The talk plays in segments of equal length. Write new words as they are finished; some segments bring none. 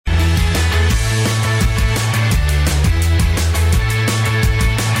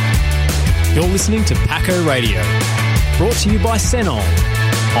You're listening to Paco Radio, brought to you by Senol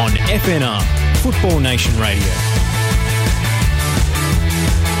on FNR, Football Nation Radio.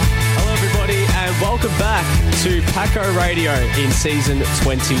 Hello everybody and welcome back to Paco Radio in season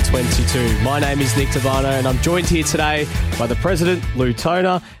 2022. My name is Nick Tavano and I'm joined here today by the President, Lou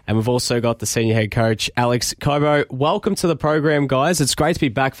Toner, and we've also got the Senior Head Coach, Alex Cobo. Welcome to the program, guys. It's great to be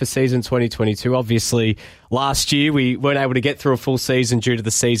back for season 2022. Obviously, last year we weren't able to get through a full season due to the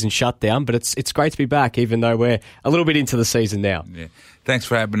season shutdown, but it's great to be back, even though we're a little bit into the season now. Yeah, thanks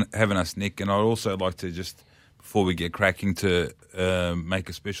for having us, Nick. And I'd also like to just, before we get cracking, to make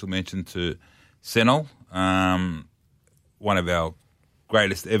a special mention to Senol, one of our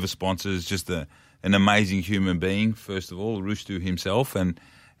greatest ever sponsors, just an amazing human being. First of all, Rushdu himself, and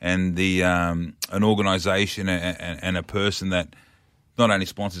the an organisation and a person that not only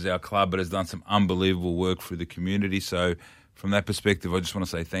sponsors our club but has done some unbelievable work through the community. So from that perspective, I just want to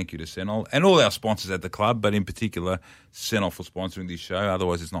say thank you to Senol and all our sponsors at the club, but in particular Senol for sponsoring this show.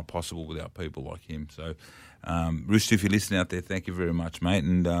 Otherwise, it's not possible without people like him. So, Rushdu, if you're listening out there, thank you very much, mate.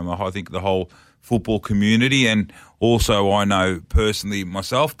 And I think the whole football community, and also I know personally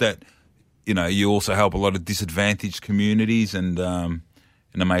myself that, you know, you also help a lot of disadvantaged communities, and an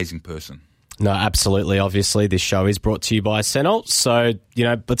amazing person. No, absolutely. Obviously, this show is brought to you by Senol. So, you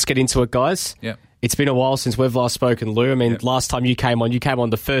know, let's get into it, guys. Yeah. It's been a while since we've last spoken, Lou. I mean, last time you came on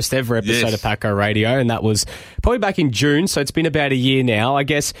the first ever episode of Paco Radio, and that was probably back in June, so it's been about a year now. I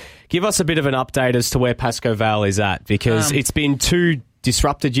guess give us a bit of an update as to where Pascoe Vale is at, because it's been two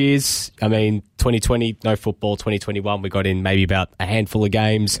disrupted years. I mean, 2020, no football. 2021, we got in maybe about a handful of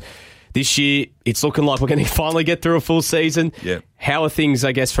games. This year, it's looking like we're going to finally get through a full season. Yeah. How are things,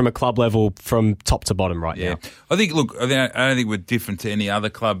 I guess, from a club level, from top to bottom right now? I think, look, I don't think we're different to any other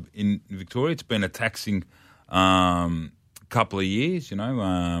club in Victoria. It's been a taxing couple of years, you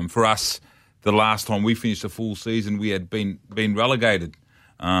know. For us, the last time we finished a full season, we had been relegated.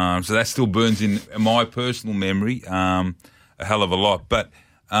 So that still burns in my personal memory a hell of a lot. But,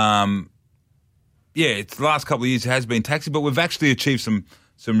 it's the last couple of years has been taxing, but we've actually achieved some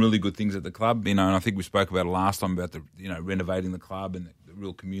really good things at the club, you know, and I think we spoke about it last time about the, you know, renovating the club and the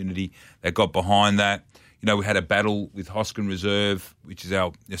real community that got behind that. You know, we had a battle with Hoskin Reserve, which is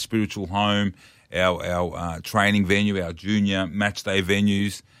our spiritual home, our training venue, our junior match day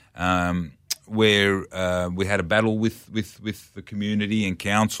venues, where we had a battle with the community and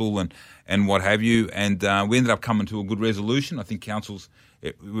council and what have you, and we ended up coming to a good resolution. I think council's,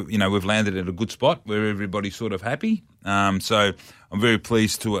 you know, we've landed at a good spot where everybody's sort of happy. So I'm very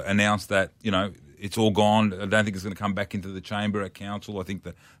pleased to announce that, you know, it's all gone. I don't think it's going to come back into the chamber at council. I think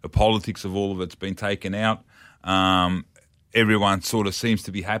the politics of all of it's been taken out. Everyone sort of seems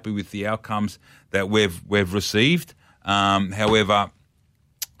to be happy with the outcomes that we've received. However,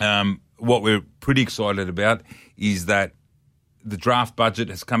 what we're pretty excited about is that the draft budget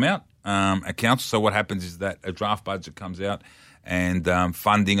has come out at council. So what happens is that a draft budget comes out, and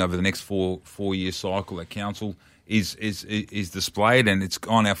funding over the next four-year cycle at council is displayed, and it's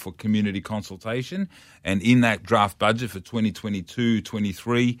gone out for community consultation. And in that draft budget for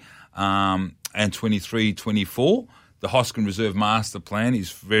 2022-23 and 23-24, the Hoskin Reserve Master Plan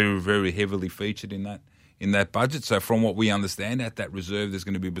is very, very heavily featured in that budget. So from what we understand, at that reserve, there's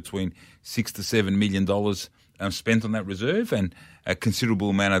going to be between $6 to $7 million spent on that reserve, and a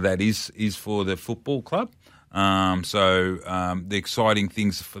considerable amount of that is for the football club. The exciting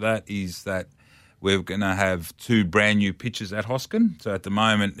things for that is that we're going to have two brand new pitches at Hoskin. So at the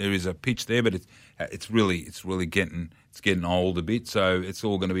moment there is a pitch there, but it's really getting old a bit. So it's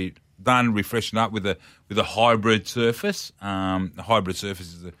all going to be done, refreshened up with a hybrid surface. The hybrid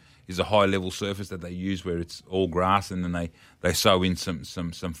surface is a high level surface that they use where it's all grass, and then they sew in some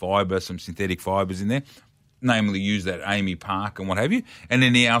fibre, some synthetic fibres in there. Namely use that Amy Park and what have you. And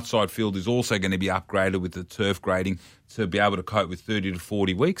then the outside field is also going to be upgraded with the turf grading to be able to cope with 30 to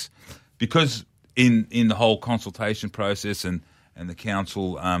 40 weeks. Because in the whole consultation process and the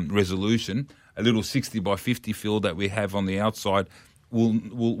council resolution, a little 60 by 50 field that we have on the outside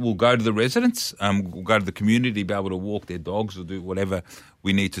will go to the residents, will go to the community to be able to walk their dogs or do whatever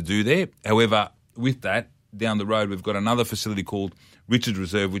we need to do there. However, with that, down the road, we've got another facility called Richards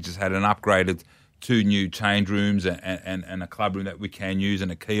Reserve, which has had an upgraded 2 new change rooms and a club room that we can use,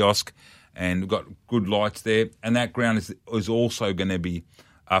 and a kiosk, and we've got good lights there. And that ground is also going to be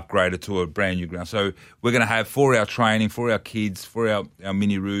upgraded to a brand new ground. So we're going to have, for our training, for our kids, for our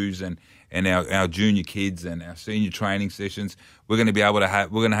mini-roos and our junior kids and our senior training sessions, we're going to have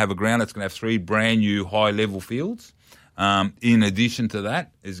a ground that's going to have 3 brand new high-level fields. In addition to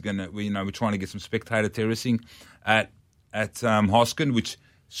that, we're trying to get some spectator terracing at Hoskin, which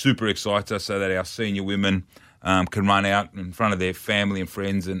super excites us so that our senior women can run out in front of their family and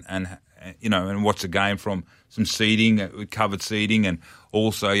friends and watch the game from some seating, covered seating, and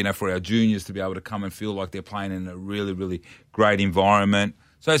also, for our juniors to be able to come and feel like they're playing in a really, really great environment.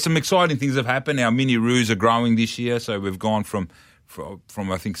 So some exciting things have happened. Our mini Roos are growing this year, so we've gone from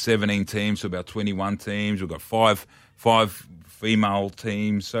I think 17 teams to about 21 teams. We've got five female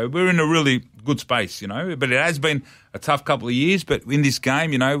teams, so we're in a really good space, But it has been a tough couple of years. But in this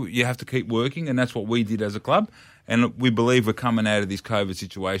game, you have to keep working, and that's what we did as a club. And we believe we're coming out of this COVID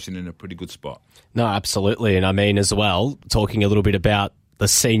situation in a pretty good spot. No, absolutely. And I mean, as well, talking a little bit about the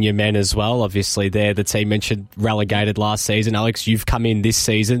senior men as well. Obviously, the team mentioned relegated last season. Alex, you've come in this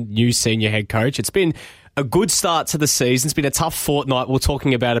season, new senior head coach. It's been a good start to the season. It's been a tough fortnight. We were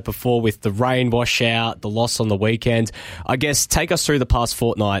talking about it before with the rain washout, the loss on the weekend. I guess take us through the past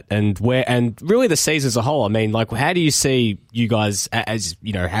fortnight and really the season as a whole. I mean, like, how do you see you guys how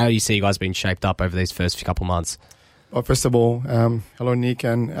do you see you guys being shaped up over these first couple months? Well, first of all, hello Nick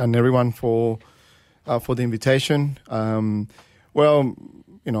and everyone for the invitation. Well,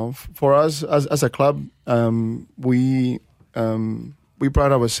 for us as a club, we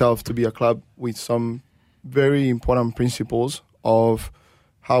pride ourselves to be a club with some very important principles of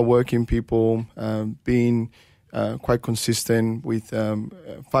hardworking people, being quite consistent, with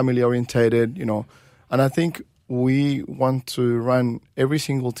family orientated, and I think we want to run every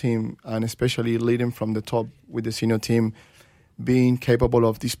single team, and especially leading from the top with the senior team, being capable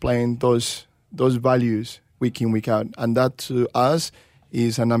of displaying those values week in, week out. And that to us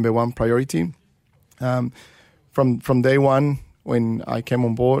is a number one priority. From day one, when I came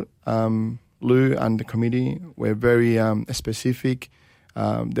on board, Lou and the committee were very specific.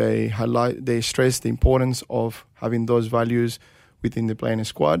 They stressed the importance of having those values within the playing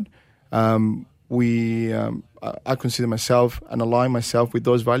squad. I consider myself and align myself with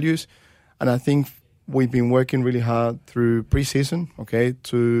those values. And I think we've been working really hard through pre-season,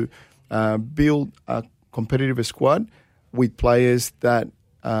 to build a competitive squad with players that,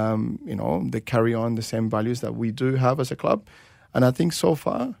 they carry on the same values that we do have as a club. And I think so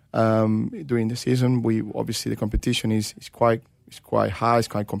far, during the season, obviously the competition is quite high, it's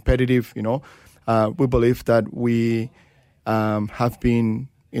quite competitive, We believe that we have been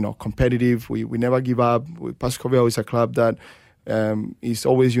competitive. We never give up. Pascoe is a club that is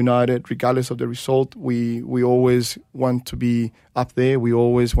always united, regardless of the result. We always want to be up there. We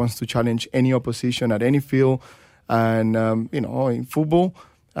always want to challenge any opposition at any field. And, in football,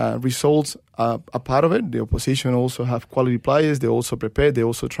 results are part of it. The opposition also have quality players. They also prepare. They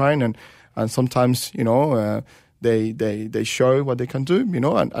also train. And sometimes, they show what they can do,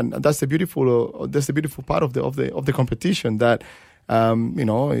 and that's the beautiful part of the competition, that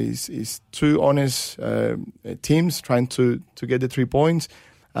is two honest teams trying to get the 3 points.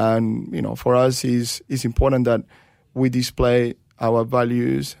 And, for us is important that we display our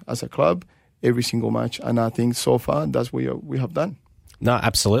values as a club every single match. And I think so far that's what we have done. No,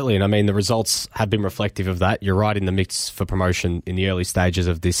 absolutely. And I mean, the results have been reflective of that. You're right in the mix for promotion in the early stages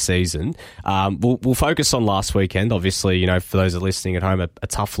of this season. We'll focus on last weekend. Obviously, for those that are listening at home, a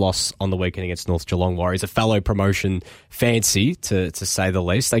tough loss on the weekend against North Geelong Warriors, a fellow promotion fancy, to say the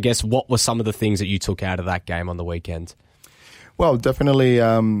least. I guess, what were some of the things that you took out of that game on the weekend? Well, definitely,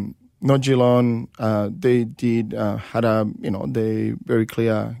 North Geelong, they had the very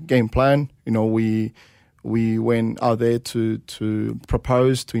clear game plan. We went out there to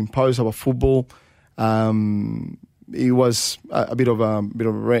impose our football. It was a bit of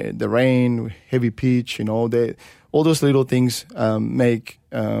the rain, heavy pitch. All those little things make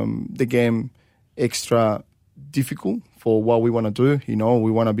the game extra difficult for what we want to do.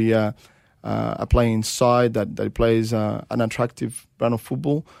 We want to be a playing side that plays an attractive brand of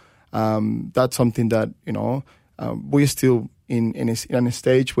football. That's something that we're still in a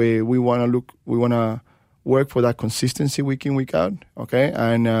stage where we want to work for that consistency week in, week out, okay?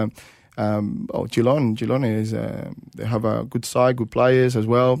 And Geelong is they have a good side, good players as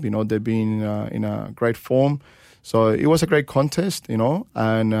well. They've been in a great form, so it was a great contest,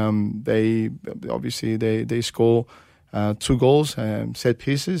 And they score 2 goals, set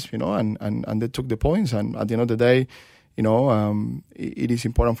pieces, and they took the points. And at the end of the day, it is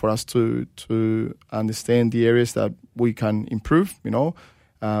important for us to understand the areas that we can improve,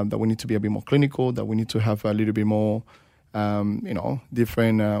 that we need to be a bit more clinical, that we need to have a little bit more,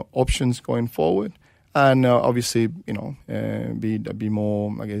 different options going forward. And obviously, be a bit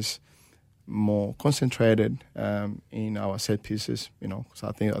more, I guess, more concentrated in our set pieces, because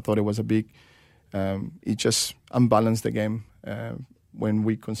I thought it was a big, it just unbalanced the game when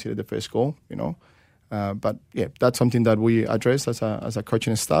we considered the first goal, But yeah, that's something that we address as a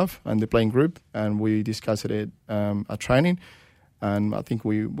coaching staff and the playing group, and we discussed it at training. And I think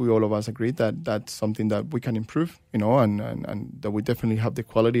we all of us agreed that that's something that we can improve, and that we definitely have the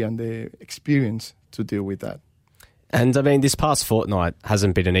quality and the experience to deal with that. And, I mean, this past fortnight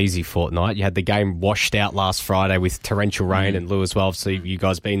hasn't been an easy fortnight. You had the game washed out last Friday with torrential rain and Lou as well. So you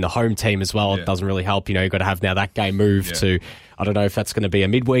guys being the home team as well, it doesn't really help. You've got to have now that game moved to, I don't know if that's going to be a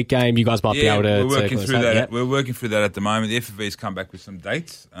midweek game. You guys might be able to... We're working through that. We're working through that at the moment. The FFV's come back with some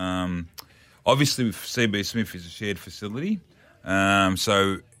dates. Obviously, with CB Smith is a shared facility.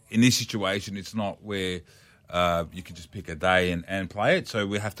 So in this situation, it's not where... you can just pick a day and play it. So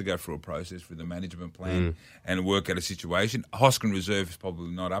we have to go through a process through the management plan and work out a situation. Hoskin Reserve is probably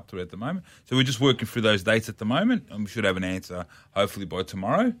not up to it at the moment. So we're just working through those dates at the moment, and we should have an answer hopefully by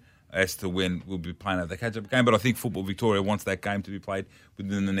tomorrow as to when we'll be playing the catch-up game. But I think Football Victoria wants that game to be played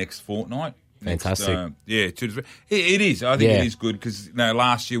within the next fortnight. Fantastic. 2 to 3. It is. I think it is good because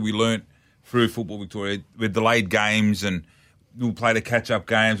last year we learnt through Football Victoria with delayed games and we'll play the catch-up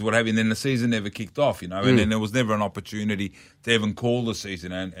games, what have you, and then the season never kicked off, and then there was never an opportunity to even call the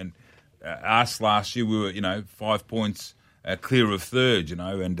season. And us last year, we were, 5 points clear of third,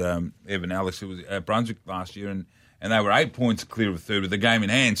 and Evan Alex, who was at Brunswick last year, and they were 8 points clear of third with the game in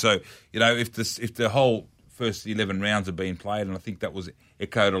hand. So, if the whole first 11 rounds have been played, and I think that was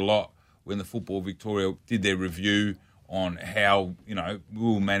echoed a lot when the Football Victoria did their review on how, we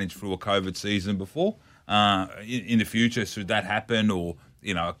will manage through a COVID season before. In the future, should that happen, or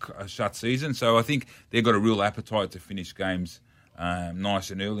a shut season? So I think they've got a real appetite to finish games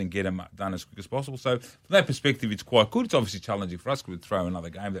nice and early and get them done as quick as possible. So from that perspective, it's quite good. It's obviously challenging for us because we'd throw another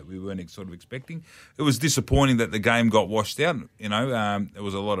game that we weren't sort of expecting. It was disappointing that the game got washed out. There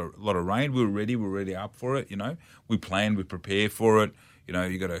was a lot of rain. We were ready up for it. We planned, we prepared for it.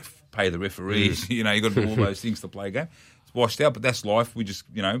 You got to pay the referees. You got to do all those things to play a game. It's washed out, but that's life. We just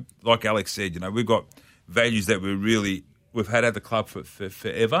like Alex said, we've got values that we've had at the club for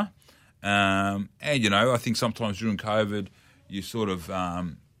forever. And, I think sometimes during COVID, you sort of,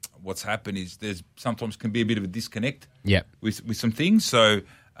 what's happened is there's sometimes can be a bit of a disconnect with some things. So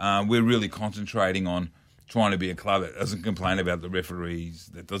we're really concentrating on trying to be a club that doesn't complain about the referees,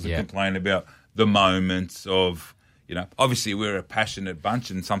 that doesn't complain about the moments of... obviously we're a passionate bunch,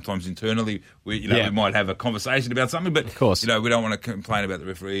 and sometimes internally we might have a conversation about something, but of course, we don't want to complain about the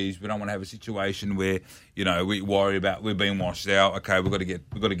referees. We don't want to have a situation where we worry about we're being washed out. Okay, we've got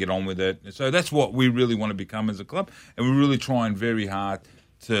to get on with it. So that's what we really want to become as a club, and we're really trying very hard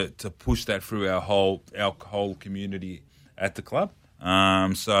to push that through our whole community at the club.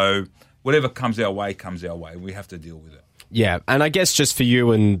 So whatever comes our way. We have to deal with it. Yeah, and I guess just for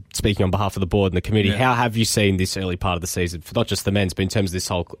you, and speaking on behalf of the board and the committee, how have you seen this early part of the season, for not just the men's, but in terms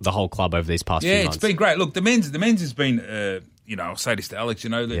of the whole club over these past few months? Yeah, it's been great. Look, the men's has been, I'll say this to Alex, the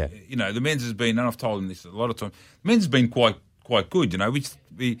men's has been, and I've told him this a lot of times, the men's has been quite good.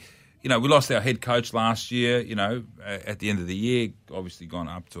 We lost our head coach last year. At the end of the year, obviously gone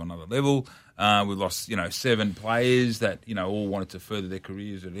up to another level. We lost, 7 players that all wanted to further their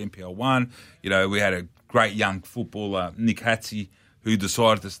careers at NPL 1. We had a great young footballer, Nick Hatzi, who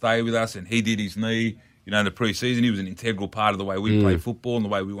decided to stay with us, and he did his knee, in the pre-season. He was an integral part of the way we play football and the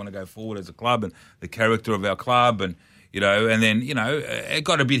way we want to go forward as a club and the character of our club. And, and then, it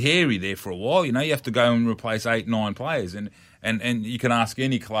got a bit hairy there for a while. You have to go and replace 8-9 players. And you can ask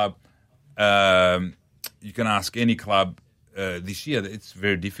any club, this year, it's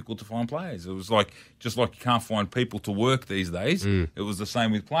very difficult to find players. It was just like you can't find people to work these days. It was the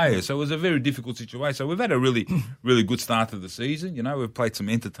same with players. So it was a very difficult situation. So we've had a really, really good start to the season. We've played some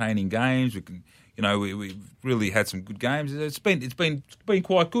entertaining games. We've really had some good games. It's been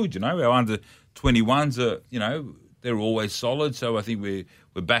quite good. Our under 21s are, they're always solid. So I think we're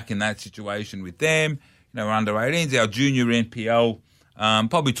back in that situation with them. Our under 18s, our junior NPL.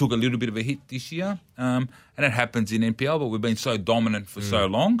 Probably took a little bit of a hit this year, and it happens in NPL. But we've been so dominant for so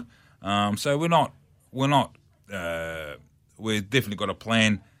long, so we've definitely got a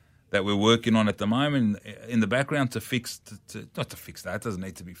plan that we're working on at the moment in the background to fix, not to fix that. It doesn't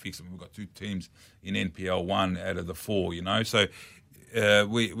need to be fixed. We've got 2 teams in NPL 1 out of the 4. So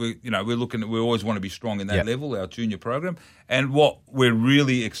we're looking. We always want to be strong in that level, our junior program, and what we're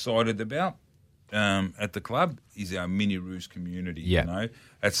really excited about. At the club is our Mini Roos community.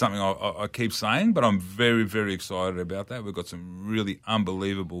 That's something I keep saying, but I'm very, very excited about that. We've got some really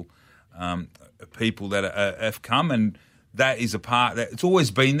unbelievable people that have come, and that is a part that it's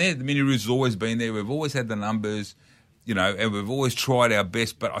always been there. The Mini Roos has always been there. We've always had the numbers, and we've always tried our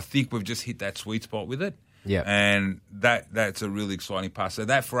best, but I think we've just hit that sweet spot with it. And that's a really exciting part. So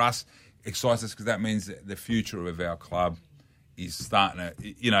that for us excites us because that means that the future of our club is starting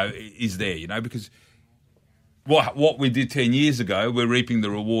to, is there, because what we did 10 years ago, we're reaping the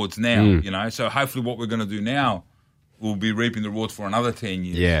rewards now, So hopefully what we're going to do now, we'll be reaping the rewards for another 10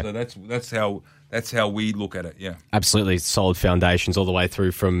 years. Yeah. So that's how we look at it, yeah. Absolutely. Solid foundations all the way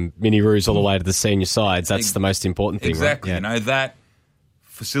through from mini-roos all the way to the senior sides. That's the most important thing, exactly. right? Yeah. That,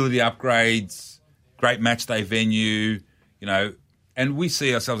 facility upgrades, great match day venue, and we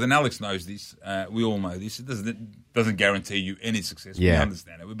see ourselves, and Alex knows this, we all know this, it doesn't guarantee you any success. Yeah. We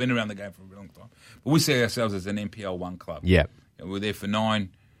understand it. We've been around the game for a very long time. But we see ourselves as an NPL 1 club. Yeah. We're there for nine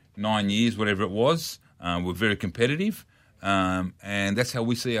years, whatever it was. We're very competitive, and that's how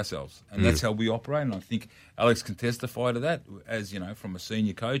we see ourselves, and that's how we operate. And I think Alex can testify to that. As from a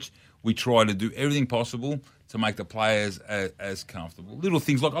senior coach, we try to do everything possible to make the players as comfortable. Little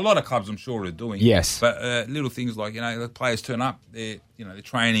things like a lot of clubs, I'm sure, are doing. Yes, but little things like the players turn up, their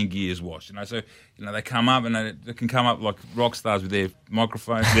training gear's washed. So they come up and they can come up like rock stars with their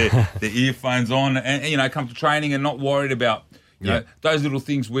microphones, their earphones on, and come to training and not worried about. Those little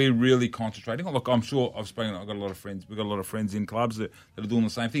things we're really concentrating on. Look, I'm sure I've got a lot of friends. We've got a lot of friends in clubs that are doing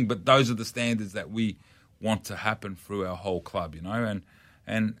the same thing. But those are the standards that we want to happen through our whole club,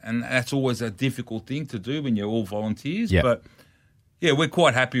 and that's always a difficult thing to do when you're all volunteers. Yep. But we're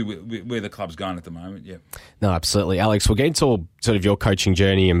quite happy with where the club's going at the moment. Yeah. No, absolutely, Alex. We'll get into sort of your coaching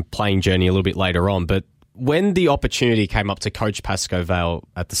journey and playing journey a little bit later on, but when the opportunity came up to coach Pascoe Vale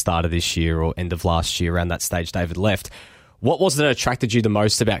at the start of this year or end of last year, around that stage, David left. What was it that attracted you the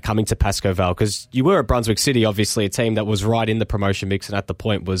most about coming to Pascoe Vale? Because you were at Brunswick City, obviously a team that was right in the promotion mix and at the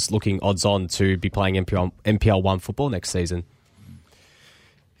point was looking odds on to be playing NPL 1 football next season.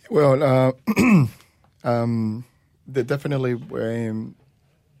 Well, definitely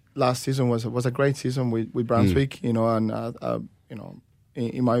last season was a great season with Brunswick, and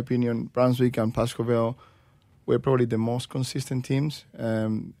in my opinion, Brunswick and Pascoe Vale were probably the most consistent teams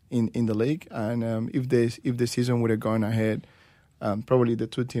in the league, and if the season would have gone ahead, probably the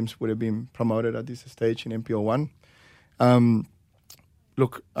two teams would have been promoted at this stage in NPL 1.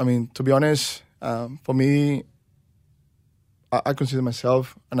 Look, I mean, to be honest, for me, I consider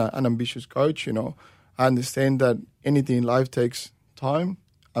myself an ambitious coach. I understand that anything in life takes time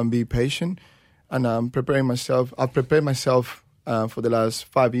and be patient, and I've prepared myself for the last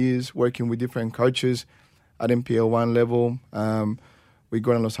 5 years working with different coaches at NPL 1 level, with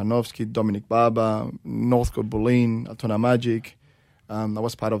Goran Losanovsky, Dominic Baba, Northcote Bulleen, Altona Magic. I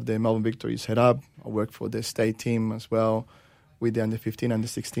was part of the Melbourne Victory setup. I worked for the state team as well, with the under-15,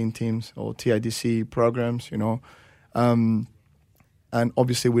 under-16 teams or TIDC programs, and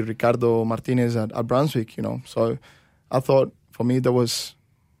obviously with Ricardo Martinez at Brunswick, So I thought for me that was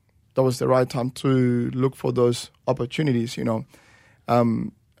the right time to look for those opportunities,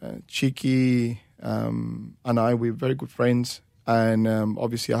 Cheeky and I, we're very good friends, and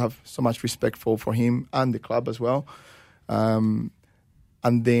obviously I have so much respect for him and the club as well. And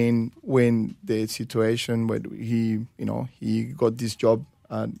then when the situation where he got this job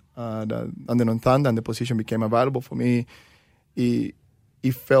at Dandenong Thunder and the position became available for me, it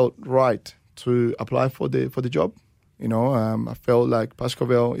felt right to apply for the job. I felt like Pascoe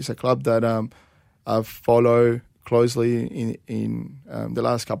Vale is a club that I've followed closely in the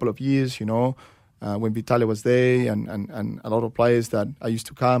last couple of years, when Vitaly was there and a lot of players that I used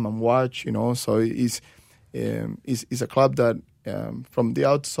to come and watch, So it's a club that from the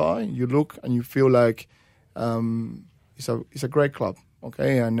outside you look and you feel like it's a great club,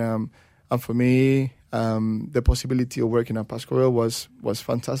 okay? And for me, the possibility of working at Pascoe Vale was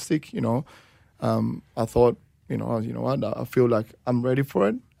fantastic, I thought, you know what, I feel like I'm ready for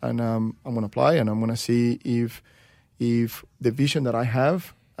it, and I'm going to play, and I'm going to see if the vision that I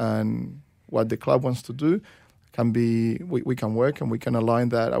have and what the club wants to do can be, we can work and we can align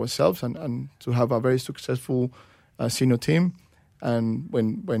that ourselves and to have a very successful senior team. And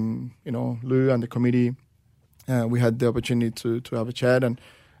when Lou and the committee, we had the opportunity to have a chat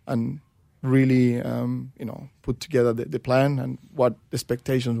and really put together the plan and what the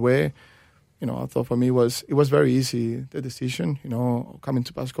expectations were. I thought for me it was very easy, the decision, coming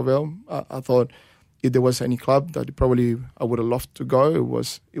to Pascoe Vale. I thought if there was any club that probably I would have loved to go, it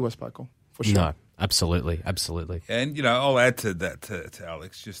was Paco, for sure. No, absolutely. And, I'll add to that, to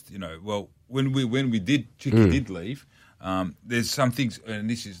Alex, just, when we did, Chicky did leave, there's some things, and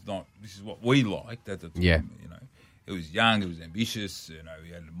this is what we liked at the time, it was young, it was ambitious,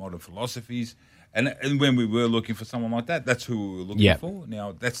 he had modern philosophies, and when we were looking for someone like that, that's who we were looking for.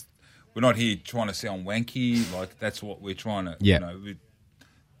 Now, we're not here trying to sound wanky, like that's what we're trying to,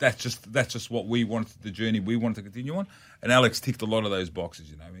 that's just what we wanted, the journey we wanted to continue on. And Alex ticked a lot of those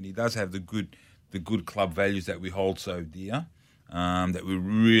boxes, and he does have the good club values that we hold so dear, that we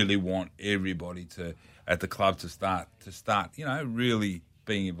really want everybody at the club to start, really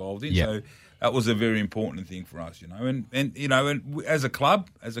being involved in. Yeah. So that was a very important thing for us, and as a club,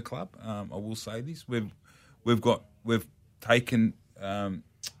 I will say this: we've taken. I'm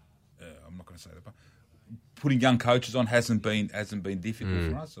not going to say that, but putting young coaches on hasn't been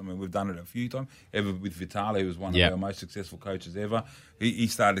difficult for us. I mean, we've done it a few times. Ever with Vitali, who was one of our most successful coaches ever. He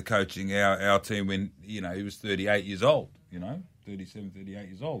started coaching our team when he was 38 years old. 37, 38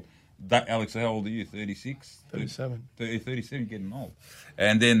 years old. Alex, how old are you? 36? 37. 37, getting old.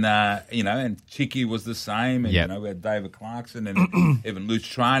 And then, and Chicky was the same. And, we had David Clarkson and Evan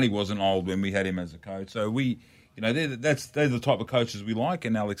Luciani wasn't old when we had him as a coach. So they're the type of coaches we like,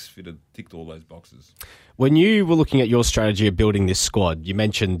 and Alex ticked all those boxes. When you were looking at your strategy of building this squad, you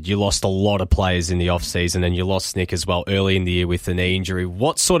mentioned you lost a lot of players in the off-season, and you lost Nick as well early in the year with the knee injury.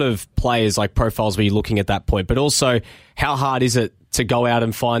 What sort of players, like profiles, were you looking at that point? But also, how hard is it to go out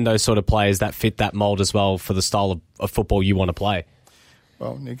and find those sort of players that fit that mould as well for the style of football you want to play?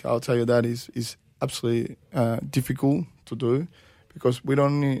 Well, Nick, I'll tell you that is absolutely difficult to do, because we're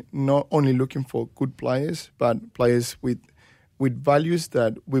not only looking for good players, but players with values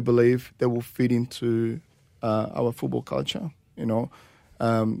that we believe they will fit into our football culture.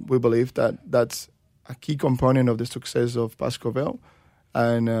 We believe that that's a key component of the success of Pascoe Vale,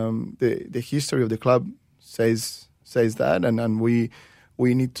 and the history of the club says that, and we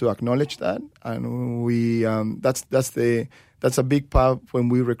need to acknowledge that, and we that's a big part when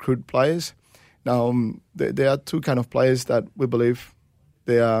we recruit players. Now, there are two kind of players that we believe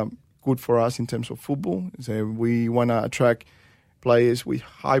they are good for us in terms of football. So we want to attract players with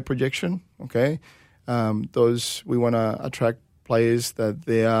high projection. Okay, those we want to attract players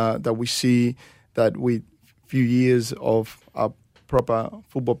that we see that with few years of a proper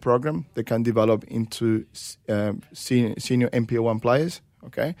football program, they can develop into senior NPL1 players.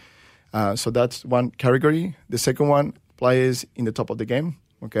 Okay, so that's one category. The second one, players in the top of the game.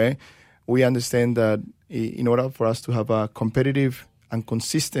 Okay. We understand that in order for us to have a competitive and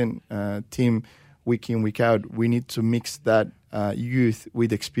consistent team week in, week out, we need to mix that youth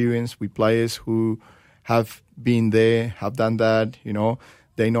with experience, with players who have been there, have done that.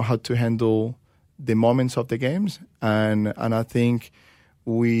 They know how to handle the moments of the games, and I think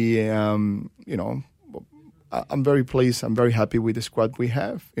I'm very pleased. I'm very happy with the squad we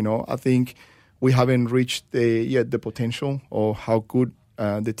have. I think we haven't reached the potential or how good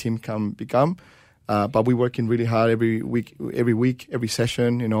the team can become, but we're working really hard every week, every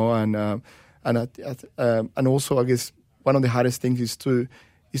session, and also I guess one of the hardest things is to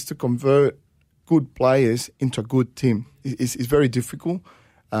convert good players into a good team. It's very difficult.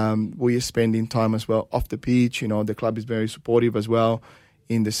 We are spending time as well off the pitch. The club is very supportive as well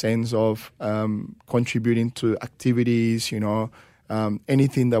in the sense of contributing to activities.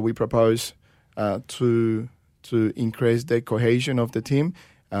 Anything that we propose to increase the cohesion of the team.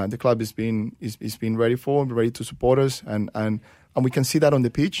 The club is being ready to support us, and we can see that on the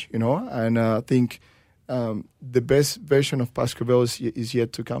pitch, and I think the best version of Pascoe Vale is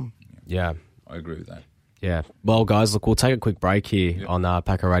yet to come. Yeah. I agree with that. Yeah. Well, guys, look, we'll take a quick break here on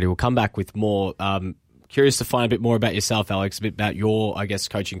Paco Radio. We'll come back with more. Curious to find a bit more about yourself, Alex, a bit about your, I guess,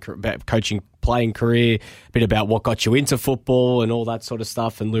 coaching, playing career, a bit about what got you into football and all that sort of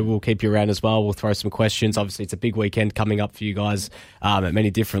stuff. And Lou will keep you around as well. We'll throw some questions. Obviously, it's a big weekend coming up for you guys at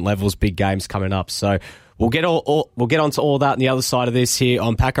many different levels, big games coming up. So we'll get onto all that on the other side of this here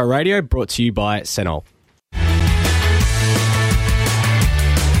on Paco Radio, brought to you by Senol.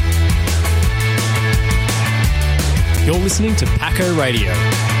 You're listening to Paco Radio,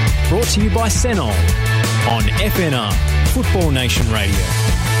 brought to you by Senol on FNR, Football Nation Radio.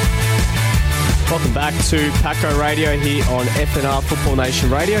 Welcome back to Paco Radio here on FNR Football Nation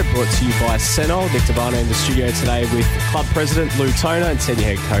Radio, brought to you by Senol. Nick Tavano in the studio today with Club President Lou Toner and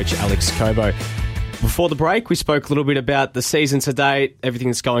Senior Head Coach Alex Cobo. Before the break, we spoke a little bit about the season to date, everything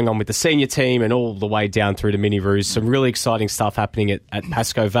that's going on with the senior team and all the way down through to Mini Roos. Some really exciting stuff happening at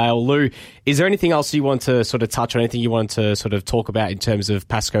Pascoe Vale. Lou, is there anything else you want to sort of touch on, anything you want to sort of talk about in terms of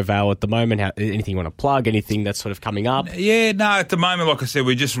Pascoe Vale at the moment? Anything you want to plug, anything that's sort of coming up? Yeah, no, at the moment, like I said,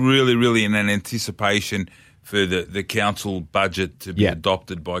 we're just really in an anticipation for the council budget to be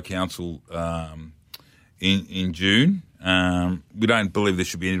adopted by council in June. We don't believe there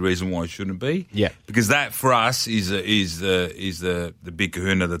should be any reason why it shouldn't be. Yeah. Because that for us is the big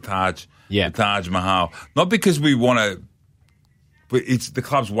kahuna, the Taj Mahal. Not because we want to, but it's the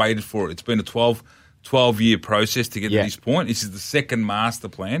club's waited for it. It's been a 12 12-year process to get to this point. This is the second master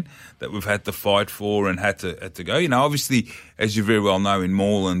plan that we've had to fight for and had to go. Obviously, as you very well know, in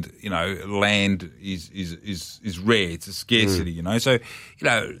Moreland, land is rare. It's a scarcity, So,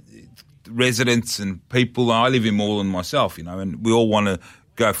 residents and people, I live in Moreland myself, and we all want to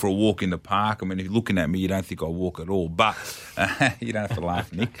go for a walk in the park. I mean, if you're looking at me, you don't think I walk at all, but you don't have to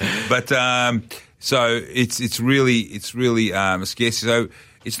laugh, Nick. But so it's really a scarcity. So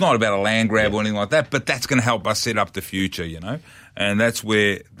it's not about a land grab or anything like that, but that's going to help us set up the future, and that's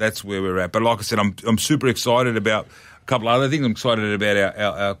where we're at. But like I said, I'm super excited about a couple of other things. I'm excited about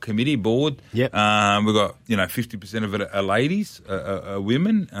our committee board. Yep. We've got 50% of it are ladies, are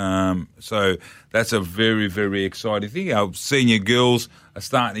women. So that's a very, very exciting thing. Our senior girls are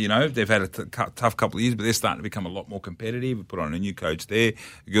starting. They've had a tough couple of years, but they're starting to become a lot more competitive. We put on a new coach there.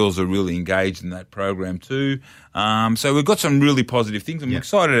 The girls are really engaged in that program too. So we've got some really positive things. I'm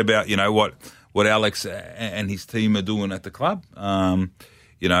excited about what Alex and his team are doing at the club.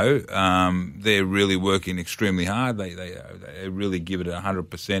 They're really working extremely hard. They really give it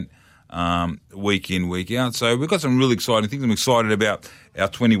 100% week in, week out. So we've got some really exciting things. I'm excited about our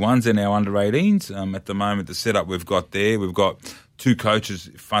 21s and our under-18s. At the moment, the setup we've got there, we've got 2 coaches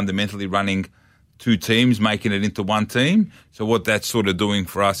fundamentally running 2 teams, making it into 1 team. So what that's sort of doing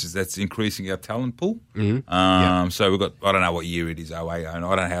for us is that's increasing our talent pool. So we've got, I don't know what year it is, 08, I don't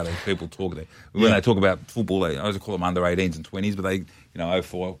know how those people talk there. When they talk about football, I always call them under-18s and 20s, but they,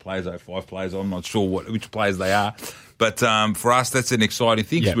 04 players, 05 players, I'm not sure which players they are. But for us, that's an exciting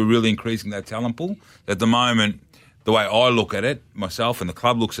thing because we're really increasing that talent pool. At the moment, the way I look at it, myself and the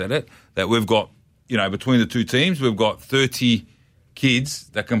club looks at it, that we've got, between the 2 teams, we've got 30 kids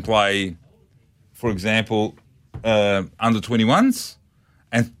that can play, for example, under 21s,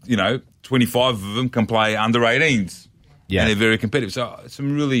 and 25 of them can play under 18s, and they're very competitive. So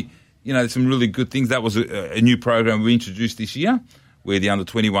some really good things. That was a new program we introduced this year, where the under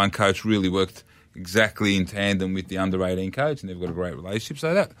 21 coach really worked exactly in tandem with the under 18 coach, and they've got a great relationship.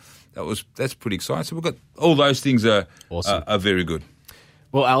 So that's pretty exciting. So we've got all those things are awesome. Are very good.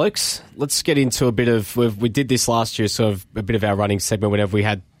 Well, Alex, let's get into a bit of. We did this last year, sort of a bit of our running segment. Whenever we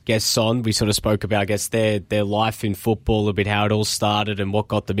had guests on, we sort of spoke about, I guess, their life in football, a bit how it all started and what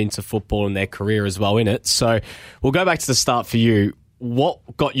got them into football and their career as well in it. So we'll go back to the start for you. What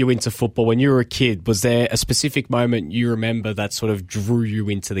got you into football when you were a kid? Was there a specific moment you remember that sort of drew you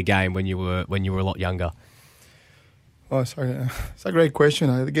into the game when you were a lot younger? Oh, sorry. It's a great question.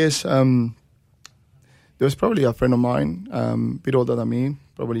 I guess there was probably a friend of mine, a bit older than me,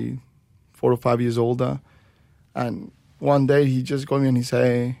 probably 4 or 5 years older, and one day he just called me and he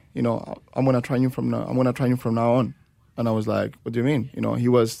said, I'm gonna train you from now on. And I was like, what do you mean? He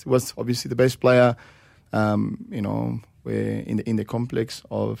was obviously the best player, in the complex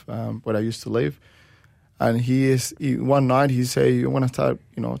of where I used to live. And one night he said, I want to start,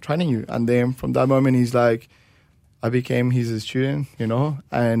 training you. And then from that moment, he's like, I became his student,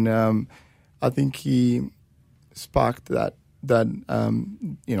 and I think he sparked that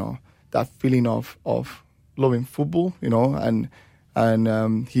feeling of loving football, and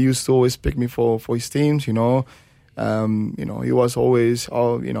he used to always pick me for his teams, he was always,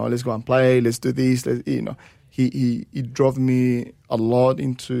 let's go and play, let's do this, He drove me a lot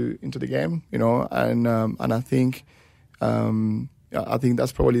into the game, and I think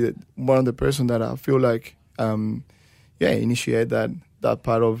that's probably one of the person that I feel like initiate that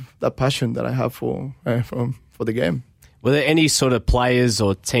part of that passion that I have for the game. Were there any sort of players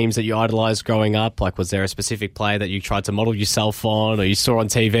or teams that you idolized growing up? Like, was there a specific player that you tried to model yourself on, or you saw on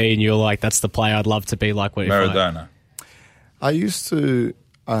TV and you were like, "That's the player I'd love to be like"? Maradona. I used to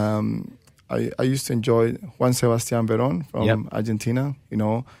enjoy Juan Sebastián Verón from Argentina.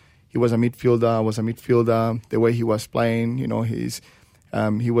 He was a midfielder. I was a midfielder. The way he was playing, he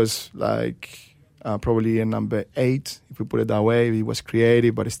was like probably a number 8, if we put it that way. He was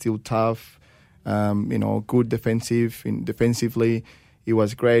creative, but still tough. Good defensively. He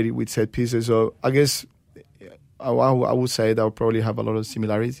was great with set pieces. So I guess I would say that I would probably have a lot of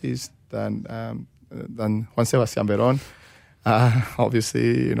similarities than Juan Sebastián Verón.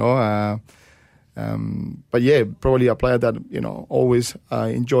 Obviously, but yeah, probably a player that always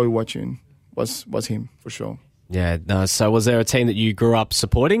enjoy watching was him for sure. Yeah. No, so was there a team that you grew up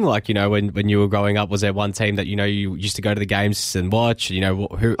supporting? Like, when you were growing up, was there one team that you used to go to the games and watch?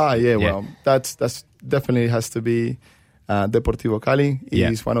 Who? Well, that's definitely has to be Deportivo Cali.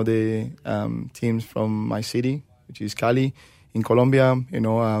 It's one of the teams from my city, which is Cali in Colombia.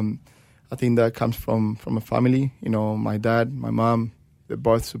 I think that comes from a family. My dad, my mom, they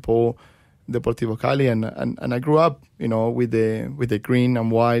both support Deportivo Cali, and I grew up, with the green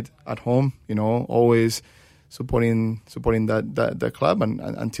and white at home, always supporting that club, and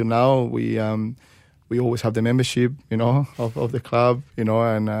until now we always have the membership, of the club,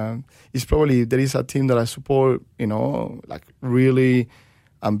 and it's probably there is a team that I support, like really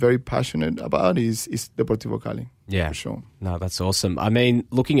I'm very passionate about is Deportivo Cali. Yeah, for sure. No, that's awesome. I mean,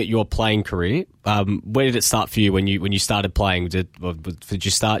 looking at your playing career, where did it start for you when you started playing? Did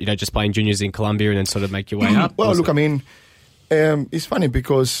you start, just playing juniors in Colombia and then sort of make your way up? Well, look, I mean, it's funny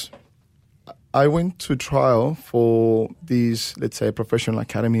because I went to trial for these, let's say, professional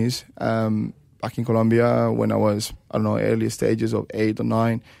academies back in Colombia when I was, early stages of 8 or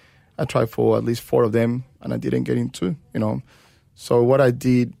 9. I tried for at least 4 of them, and I didn't get into, So what I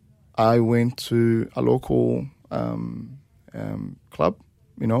did, I went to a local club,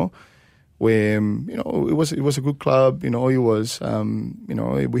 where it was a good club. It was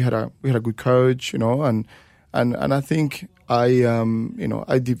we had a good coach, and I think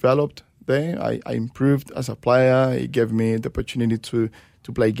I developed there. I improved as a player. It gave me the opportunity to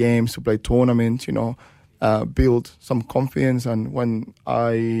play games, to play tournaments, build some confidence. And when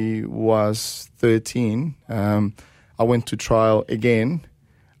I was 13, I went to trial again,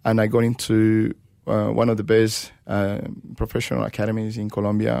 and I got into one of the best professional academies in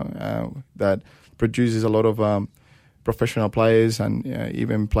Colombia that produces a lot of professional players and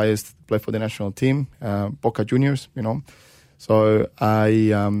even players that play for the national team, Boca Juniors, So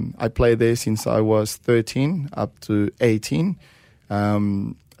I played there since I was 13 up to 18.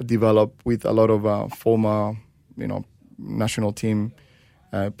 Developed with a lot of former, national team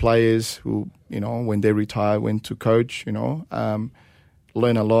players who, when they retired, went to coach,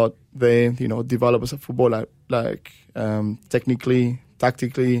 learn a lot there, develop as a footballer, like technically,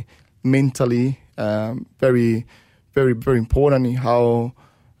 tactically, mentally, very, very, very important in how,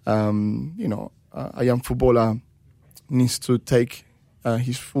 a young footballer needs to take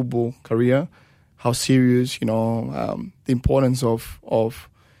his football career, how serious, the importance of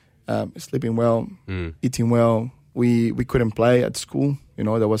sleeping well, eating well. We couldn't play at school,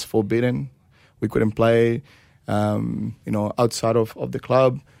 that was forbidden. We couldn't play, outside of the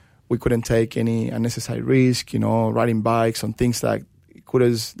club. We couldn't take any unnecessary risk, riding bikes on things that they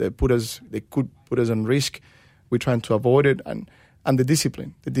could put us on risk. We're trying to avoid it, and the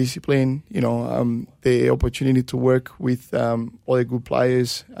discipline, the opportunity to work with other good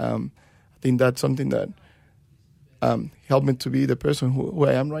players. I think that's something that helped me to be the person who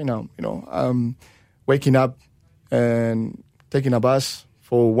I am right now. Waking up and taking a bus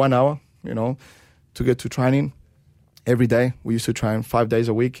for 1 hour, to get to training every day. We used to train 5 days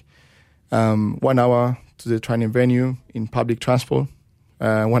a week. 1 hour to the training venue in public transport.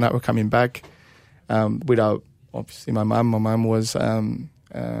 1 hour coming back without obviously my mom. My mom was I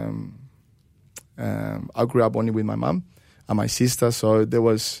grew up only with my mom and my sister, so there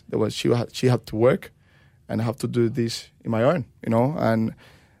was she had to work, and I have to do this in my own, and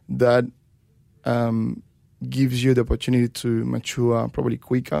that gives you the opportunity to mature probably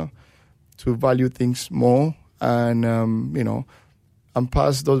quicker, to value things more, and and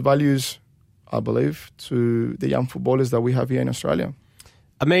pass those values, I believe, to the young footballers that we have here in Australia.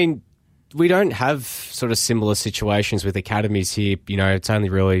 I mean, we don't have sort of similar situations with academies here. It's only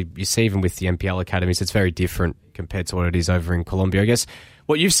really, you see even with the NPL academies, it's very different compared to what it is over in Colombia. I guess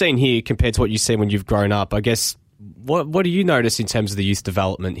what you've seen here compared to what you've seen when you've grown up, I guess, what do you notice in terms of the youth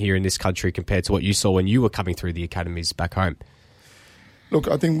development here in this country compared to what you saw when you were coming through the academies back home? Look,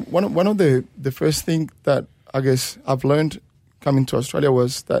 I think one of the first thing that I guess I've learned coming to Australia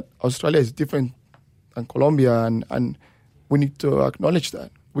was that Australia is different than Colombia, and we need to acknowledge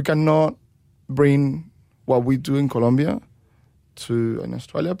that. We cannot bring what we do in Colombia to in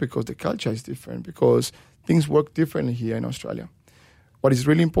Australia because the culture is different, because things work differently here in Australia. What is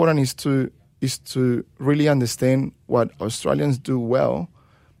really important is to really understand what Australians do well,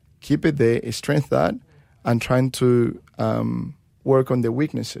 keep it there, strengthen that, and trying to work on their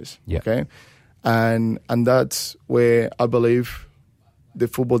weaknesses. Yeah. Okay, and that's where I believe the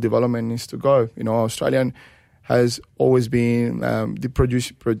football development needs to go. Australian has always been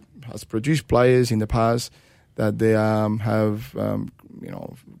has produced players in the past that they have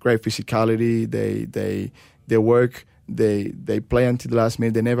great physicality. They work. They play until the last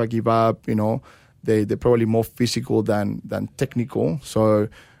minute. They never give up. They're probably more physical than technical. So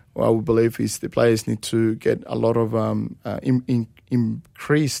what I would believe is the players need to get a lot of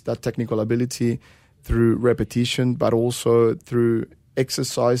increase that technical ability through repetition, but also through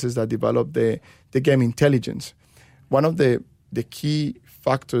exercises that develop the game intelligence. One of the key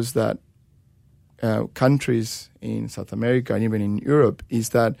factors that countries in South America and even in Europe is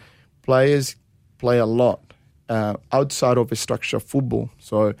that players play a lot outside of a structured football.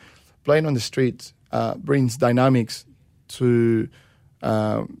 So playing on the streets brings dynamics to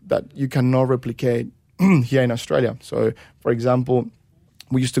that you cannot replicate here in Australia. So, for example,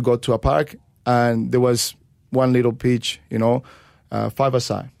 we used to go to a park and there was one little pitch,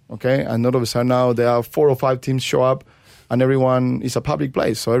 5-a-side, okay? And all of a sudden now there are 4 or 5 teams show up and everyone is a public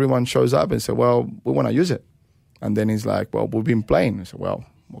place. So everyone shows up and say, well, we want to use it. And then it's like, well, we've been playing. I said, well,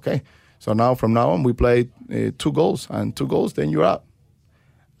 okay. So from now on, we play 2 goals. And 2 goals, then you're out.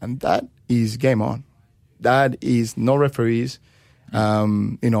 And that is game on. That is no referees.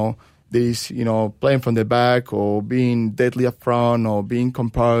 This, playing from the back or being deadly up front or being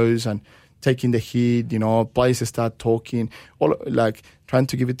composed and taking the heat, players start talking, all like trying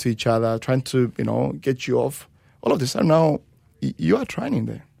to give it to each other, trying to, get you off. All of this, and now you are training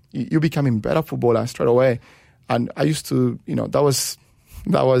there. You're becoming better footballer straight away. And I used to, that was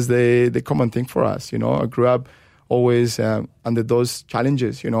the common thing for us. I grew up always under those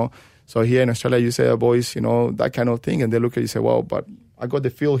challenges, So here in Australia, you say, boys, that kind of thing. And they look at you and say, well, but I got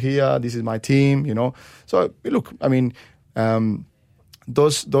the feel here. This is my team, So look, I mean, that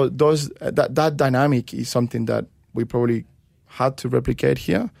dynamic is something that we probably had to replicate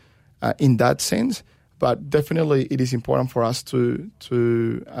here in that sense. But definitely it is important for us to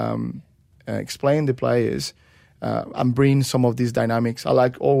explain the players and bring some of these dynamics. I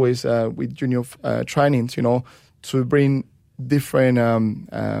like always with junior trainings, to bring different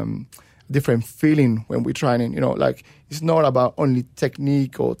feeling when we're training. Like it's not about only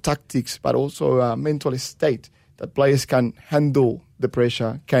technique or tactics, but also a mental state that players can handle the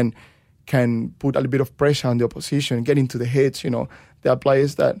pressure, can put a little bit of pressure on the opposition, get into the heads. There are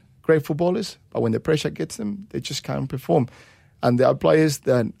players that great footballers, but when the pressure gets them, they just can't perform. And there are players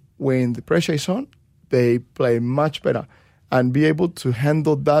that when the pressure is on, they play much better. And be able to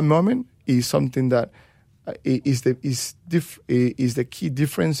handle that moment is something that is the key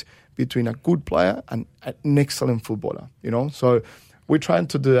difference between a good player and an excellent footballer. So we're trying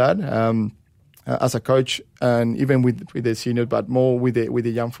to do that as a coach, and even with the seniors, but more with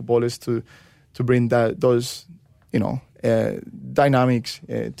the young footballers to bring those dynamics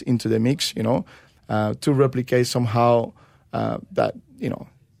into the mix, to replicate somehow that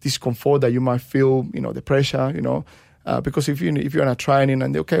discomfort that you might feel, the pressure, because if you're in a training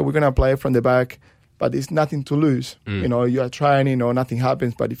and okay, we're gonna play from the back, but there's nothing to lose. You are training, nothing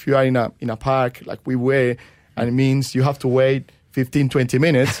happens. But if you are in a park like we were, and it means you have to wait 15, 20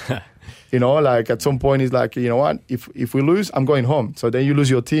 minutes. Like at some point it's like, what? If we lose, I'm going home. So then you lose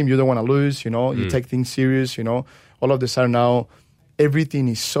your team. You don't want to lose. You take things serious. All of a sudden now,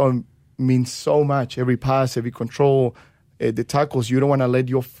 everything means so much. Every pass, every control, the tackles. You don't want to let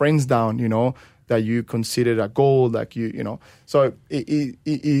your friends down. That you considered a goal. Like So it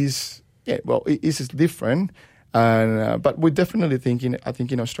is. Yeah, well, it is different, and but we're definitely thinking. I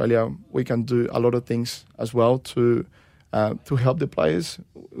think in Australia we can do a lot of things as well to help the players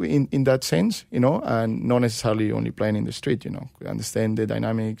in that sense, and not necessarily only playing in the street. We understand the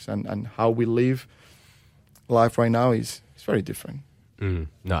dynamics and how we live life right now is very different.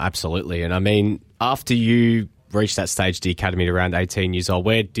 No, absolutely, and I mean, after you reached that stage, the academy at around 18 years old,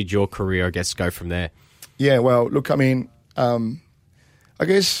 where did your career, I guess, go from there? Yeah, well, look, I mean, I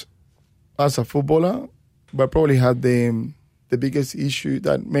guess. As a footballer, but probably had the biggest issue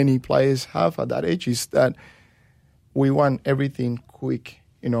that many players have at that age is that we want everything quick.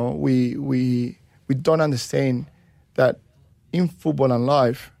 We don't understand that in football and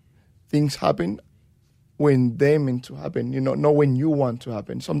life, things happen when they're meant to happen. Not when you want to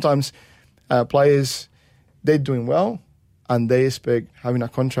happen. Sometimes players, they're doing well and they expect having a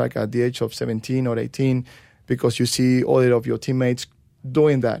contract at the age of 17 or 18 because you see all of your teammates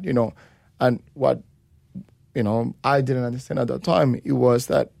doing that. And what, I didn't understand at that time, it was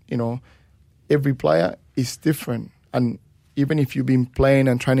that, every player is different. And even if you've been playing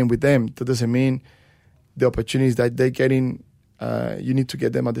and training with them, that doesn't mean the opportunities that they're getting, you need to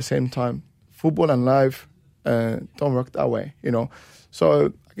get them at the same time. Football and life don't work that way, So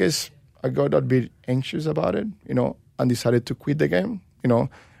I guess I got a bit anxious about it, and decided to quit the game,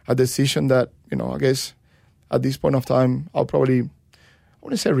 a decision that, I guess at this point of time, I'll probably... I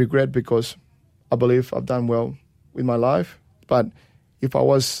wouldn't say regret because I believe I've done well with my life. But if I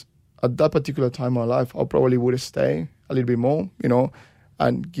was at that particular time in my life, I probably would have stayed a little bit more,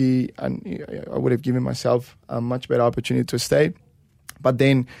 and I would have given myself a much better opportunity to stay. But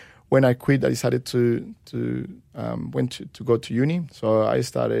then when I quit, I decided to go to uni. So I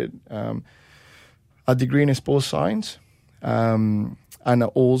started a degree in sports science. And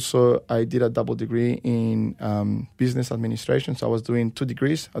also, I did a double degree in business administration. So I was doing 2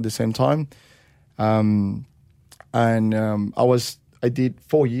 degrees at the same time. I did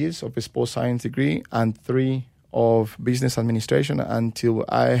 4 years of a sports science degree and 3 of business administration until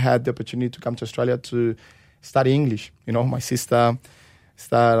I had the opportunity to come to Australia to study English. You know, my sister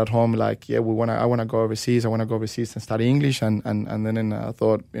started at home like, I want to go overseas. I want to go overseas and study English. And then I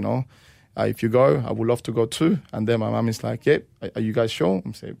thought, you know, if you go, I would love to go too. And then my mom is like, are you guys sure?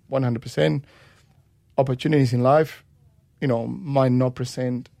 I'm saying 100%. Opportunities in life, you know, might not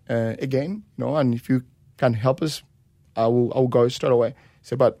present again, you know, and if you can help us, I will go straight away.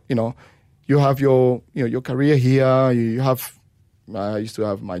 So, but, you know, you have your career here. You have, I used to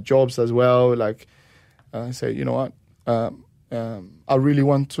have my jobs as well. Like, I say, you know what, I really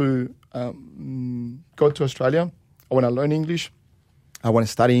want to go to Australia. I want to learn English. I want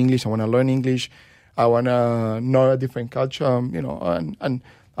to study English. I want to learn English. I want to know a different culture, you know, and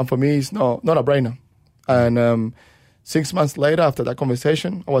for me, it's not a brainer. And 6 months later, after that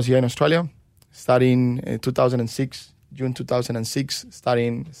conversation, I was here in Australia, studying in 2006, June 2006,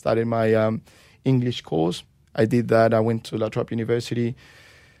 studying my English course. I did that. I went to La Trobe University,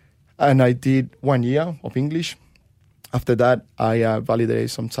 and I did 1 year of English. After that, I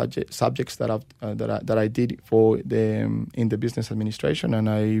validated some subjects that I did in the business administration, and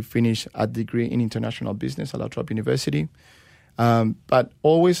I finished a degree in international business at La Trobe University. But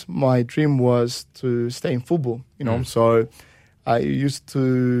always my dream was to stay in football, you know. So I used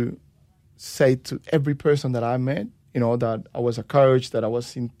to say to every person that I met, you know, that I was a coach, that I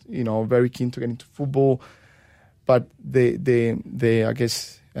was, very keen to get into football. But I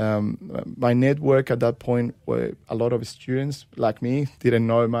guess my network at that point were a lot of students like me, didn't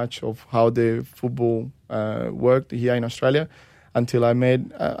know much of how the football worked here in Australia until I met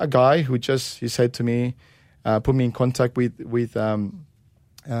a guy who he said to me, put me in contact with a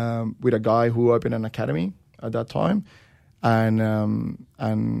guy who opened an academy at that time, and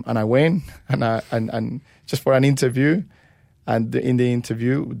I went and just for an interview, and in the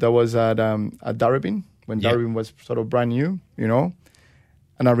interview that was at Darebin when Darebin was sort of brand new, you know,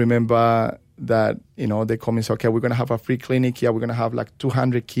 and I remember that, you know, they called me and said, okay, we're going to have a free clinic here, we're going to have like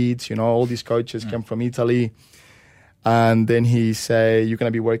 200 kids, you know, all these coaches came from Italy. And then he said, you're going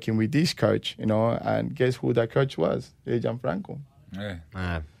to be working with this coach, you know, and guess who that coach was? Gianfranco. Yeah.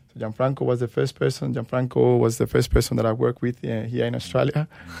 So Gianfranco was the first person. Gianfranco was the first person that I worked with here in Australia.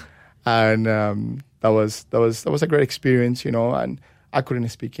 And that was a great experience, you know, and I couldn't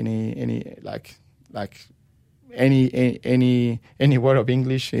speak any word of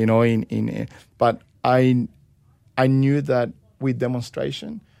English, you know, but I knew that with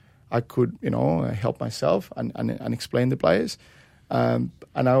demonstration, I could, you know, help myself and explain the players. And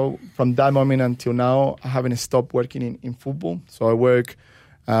from that moment until now, I haven't stopped working in football. So I work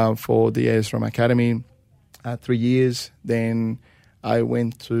for the AS Roma Academy 3 years. Then I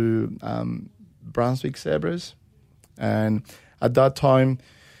went to Brunswick Zebras. And at that time,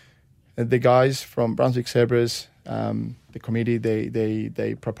 the guys from Brunswick Zebras, the committee,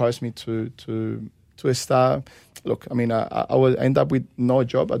 they proposed me to start. Look, I mean, I would end up with no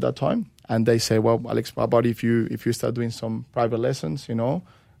job at that time, and they say, "Well, Alex, how about if you start doing some private lessons, you know,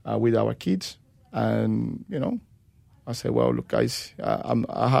 with our kids?" And you know, I say, "Well, look, guys,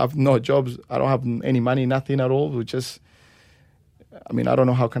 I have no jobs. I don't have any money, nothing at all. I don't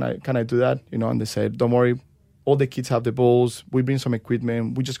know how can I do that, you know?" And they said, "Don't worry, all the kids have the balls. We bring some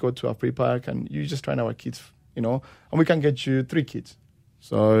equipment. We just go to a free park, and you just train our kids, you know, and we can get you 3 kids."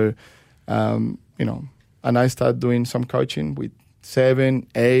 So, you know. And I started doing some coaching with 7,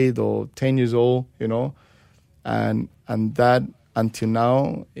 8, or 10 years old, you know, and that until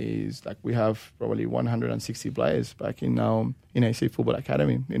now is like we have probably 160 players back in AC Football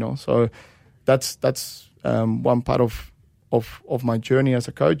Academy, you know. So that's one part of my journey as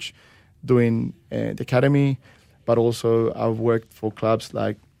a coach, doing the academy, but also I've worked for clubs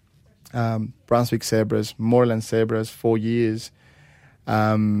like Brunswick Zebras, Moreland Zebras, 4 years.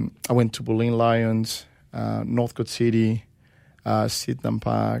 I went to Bulleen Lions, Northcote City, Sydenham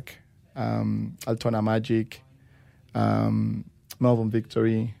Park, Altona Magic, Melbourne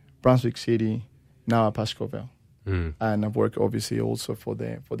Victory, Brunswick City, now at Pascoe. And I've worked obviously also for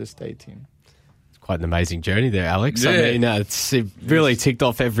the state team. It's quite an amazing journey there, Alex. Yeah. I mean, it really ticked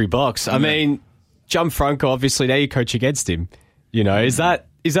off every box. I mean, Gianfranco, obviously now you coach against him. You know, is that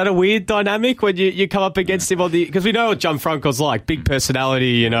a weird dynamic when you come up against him because we know what Gianfranco's like, big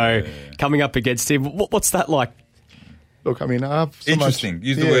personality, you know, coming up against him. What's that like? Look, I mean, I have so interesting. much,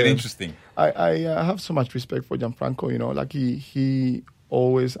 Use the word interesting. I have so much respect for Gianfranco, you know, like he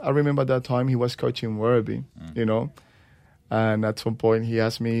always, I remember that time he was coaching Werribee, you know, And at some point, he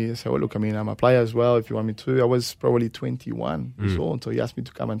asked me, he said, well, look, I mean, I'm a player as well, if you want me to. I was probably 21 years old, so he asked me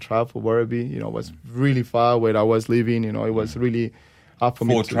to come and travel for Werribee. You know, it was really far where I was living. You know, it was really hard for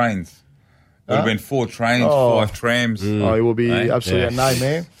me 4 trains. It would have been 4 trains, 5 trams. Oh, it would be absolutely a Yeah.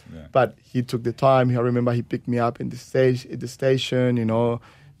 nightmare. Yeah. But he took the time. I remember he picked me up at the station, you know,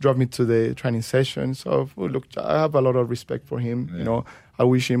 drove me to the training session. So, well, look, I have a lot of respect for him. Yeah. You know, I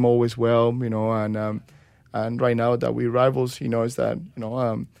wish him always well, you know, and right now that we're rivals, he knows that, you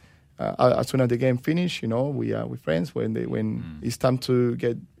know, as soon as the game finish, you know, we're friends. When it's time to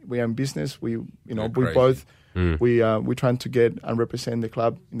we are in business, we both we're trying to get and represent the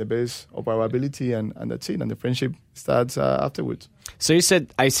club in the best of our ability, and that's it. And the friendship starts afterwards. So you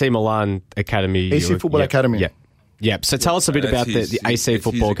said AC Milan Academy. AC Football Academy. Yeah. Yeah. So tell us a bit about the AC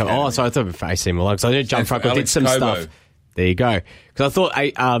Football Academy. Oh, sorry, I thought for AC Milan. Because I know Gianfranco did some stuff. There you go. Because I thought,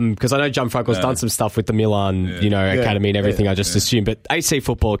 because I know Gianfranco's done some stuff with the Milan, academy and everything. I just assumed. But AC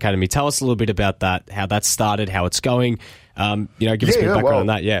Football Academy, tell us a little bit about that, how that started, how it's going. Give us a bit of background on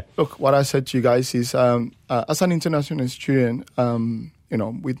that. Yeah. Look, what I said to you guys is, as an international student,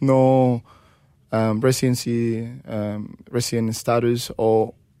 with no resident status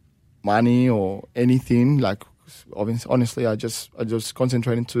or money or anything, like honestly, I just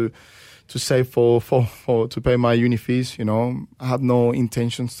concentrating to save for to pay my uni fees. You know, I have no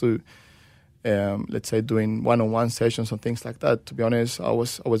intentions to, let's say, doing one-on-one sessions or things like that. To be honest, I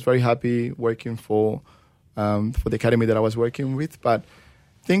was very happy working for the academy that I was working with, but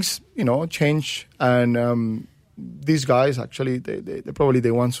things, change, and these guys actually they're probably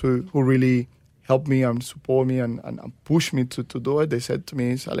the ones who really helped me and support me and push me to do it. They said to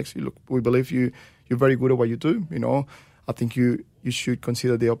me, Alex, look, we believe you're very good at what you do. I think you should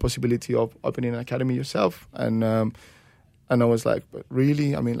consider the possibility of opening an academy yourself. And I was like, but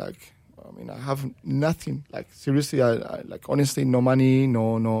really? I have nothing. Like, seriously, I honestly, no money,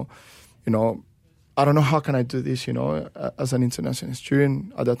 no, I don't know how can I do this, as an international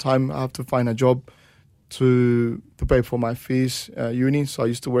student. At that time, I have to find a job to pay for my fees, uni. So I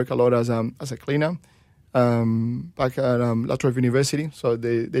used to work a lot as a cleaner back at La Trobe University. So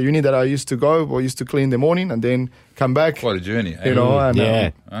the uni that I used to go, I used to clean in the morning and then come back. Quite a journey,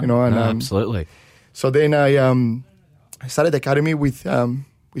 Absolutely. So then I started the academy with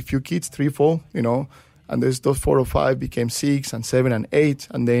few kids, 3, 4, and those 4 or 5 became 6 and 7 and 8,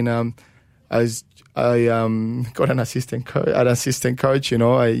 and then I got an assistant coach,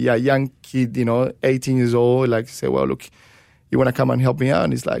 a young kid, 18 years old, like say, well, look, you want to come and help me out?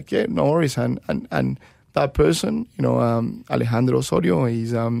 And he's like, yeah, no worries. And that person, Alejandro Osorio,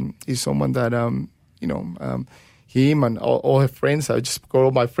 he's someone that, him and all her friends, I just got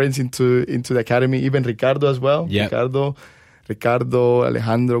all my friends into the academy, even Ricardo as well. Yep. Ricardo,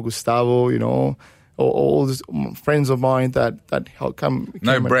 Alejandro, Gustavo, all these friends of mine that come.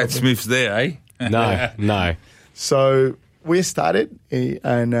 No Brad Smiths there, eh? No. So we started,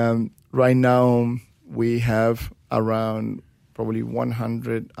 and right now we have around probably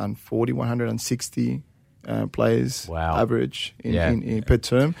 140, 160 players average in per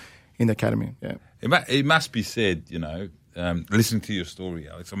term in the academy. Yeah, it must be said, listening to your story,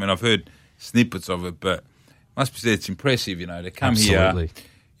 Alex. I mean, I've heard snippets of it, but it must be said it's impressive, to come here.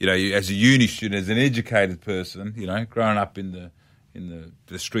 You, as a uni student, as an educated person, growing up in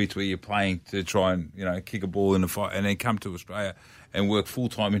the streets where you're playing to try and, kick a ball in a fight, and then come to Australia and work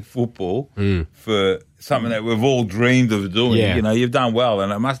full-time in football for something that we've all dreamed of doing. Yeah. You've done well,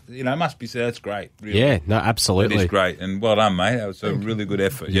 and it must be said that's great. Really. Yeah, no, absolutely. It is great, and well done, mate. That was a really good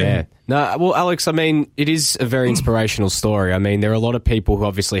effort. Yeah. No, well, Alex, I mean, it is a very inspirational story. I mean, there are a lot of people who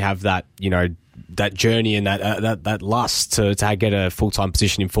obviously have that, that journey and that lust to get a full-time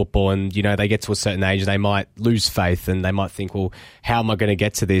position in football, and they get to a certain age and they might lose faith and they might think, well, how am I going to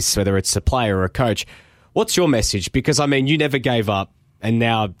get to this, whether it's a player or a coach? What's your message? Because I mean, you never gave up and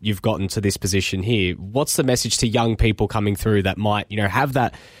now you've gotten to this position here. What's the message to young people coming through that might have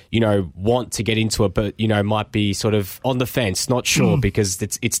that want to get into it, but might be sort of on the fence, not sure, because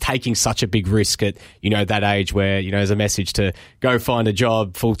it's taking such a big risk at that age where there's a message to go find a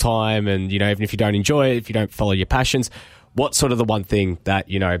job full time, and even if you don't enjoy it, if you don't follow your passions, what's sort of the one thing that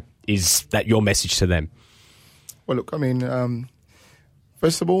is that your message to them? Well, look, I mean,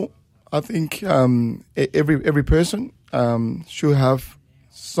 first of all, I think every person should have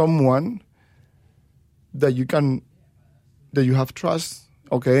someone that you have trust.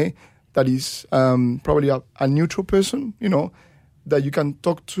 Okay, that is probably a neutral person, that you can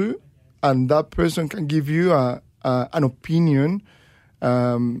talk to, and that person can give you an opinion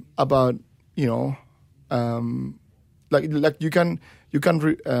about, like you can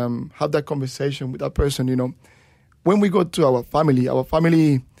have that conversation with that person, when we go to our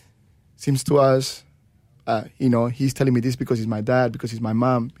family seems to us, he's telling me this because he's my dad, because he's my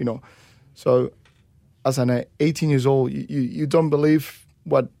mom, So as an 18 years old, you don't believe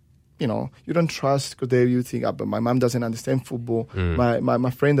what, you don't trust because there you think, but my mom doesn't understand football,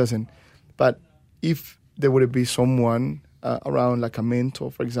 my friend doesn't. But if there would be someone around, like a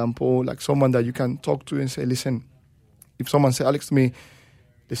mentor, for example, like someone that you can talk to and say, listen, if someone say, Alex, to me,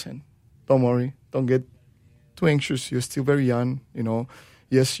 listen, don't worry, don't get too anxious. You're still very young,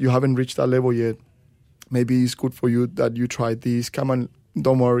 Yes, you haven't reached that level yet. Maybe it's good for you that you try this. Come on,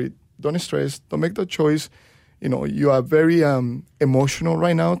 don't worry, don't stress, don't make that choice. You are very emotional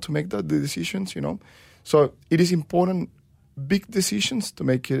right now to make the decisions, So it is important, big decisions, to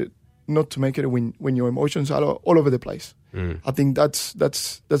make it, not to make it when your emotions are all over the place. I think that's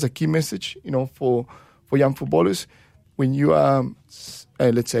a key message, for young footballers. When you are,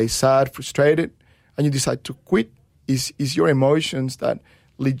 let's say, sad, frustrated, and you decide to quit, is your emotions that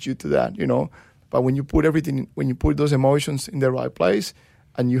lead you to that, But when you put those emotions in the right place,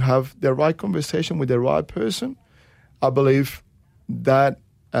 and you have the right conversation with the right person, I believe that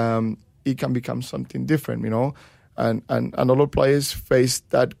it can become something different, And a lot of players face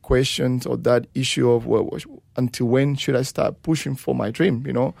that question or that issue of, well, until when should I start pushing for my dream,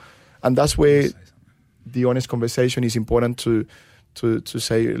 And that's where the honest conversation is important to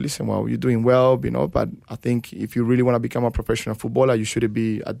say, listen, well, you're doing well, but I think if you really want to become a professional footballer, you shouldn't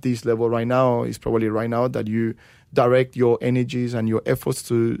be at this level right now. It's probably right now that you direct your energies and your efforts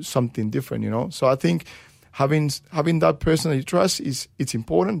to something different, So I think having that person that you trust it's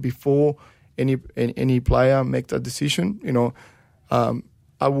important before any player make that decision.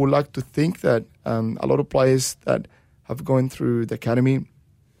 I would like to think that a lot of players that have gone through the academy,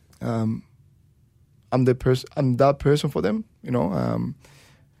 I'm that person for them,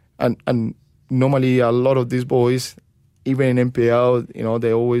 and normally a lot of these boys, even in NPL,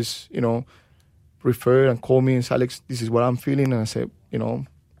 they always, refer and call me and say, Alex, this is what I'm feeling, and I say,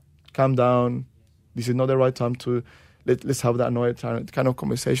 calm down. This is not the right time to let's have that another kind of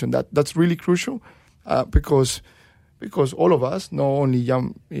conversation. That's really crucial because all of us, not only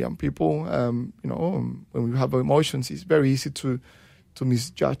young people, when we have emotions, it's very easy to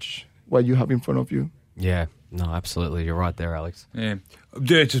misjudge what you have in front of you. Yeah, no, absolutely. You're right there, Alex. Yeah.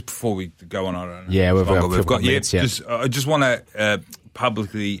 Just before we go on, I don't know. Yeah, we've got minutes, yeah. I just want to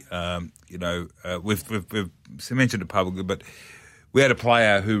publicly, we've mentioned it publicly, but we had a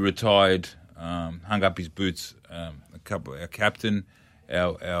player who retired, hung up his boots, our captain,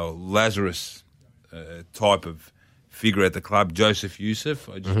 our Lazarus type of figure at the club, Joseph Youssef.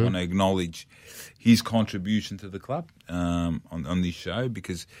 I just want to acknowledge his contribution to the club on this show,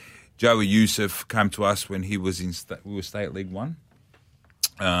 because Joey Youssef came to us when he was we were State League 1,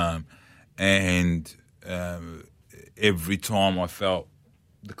 and every time I felt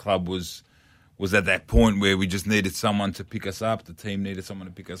the club was at that point where we just needed someone to pick us up, the team needed someone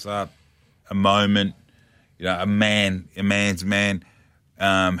to pick us up, a moment, a man's man.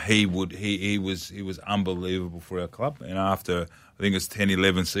 He was unbelievable for our club, and after I think it's 10,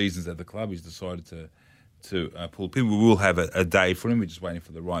 11 seasons at the club, he's decided to pull the pin. We will have a day for him. We're just waiting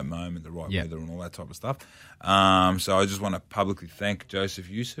for the right moment, the right weather, and all that type of stuff. So I just want to publicly thank Joseph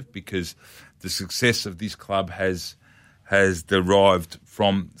Youssef, because the success of this club has derived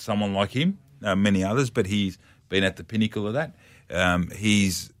from someone like him, many others, but he's been at the pinnacle of that.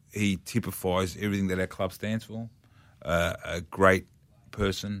 He typifies everything that our club stands for. A great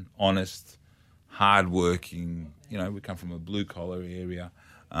person, honest, hard-working. We come from a blue-collar area.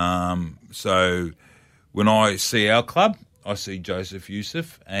 So when I see our club, I see Joseph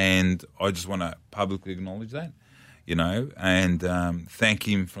Youssef, and I just want to publicly acknowledge that, and thank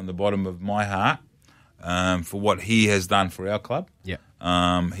him from the bottom of my heart for what he has done for our club. Yeah.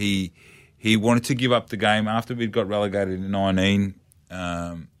 He wanted to give up the game after we'd got relegated in 19.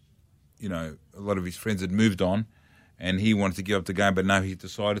 A lot of his friends had moved on, and he wanted to give up the game, but no, he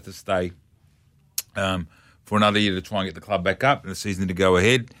decided to stay for another year to try and get the club back up and the season to go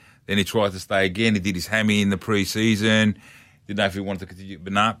ahead. Then he tried to stay again. He did his hammy in the pre-season. Didn't know if he wanted to continue,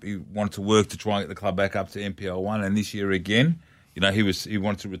 but no, he wanted to work to try and get the club back up to NPL 1. And this year again, he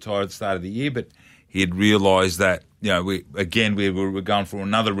wanted to retire at the start of the year, but he had realised that we were going for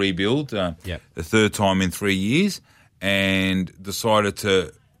another rebuild, the third time in 3 years, and decided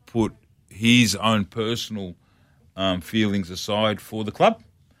to put his own personal feelings aside for the club,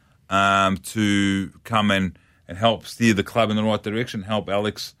 to come and help steer the club in the right direction, help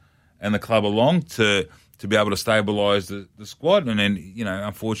Alex and the club along to be able to stabilise the squad. And then,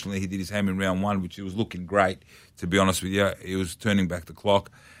 unfortunately he did his ham in round 1, which was looking great, to be honest with you. He was turning back the clock.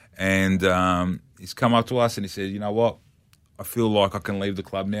 And, he's come up to us and he said, you know what, I feel like I can leave the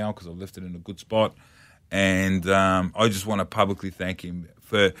club now because I've left it in a good spot. And I just want to publicly thank him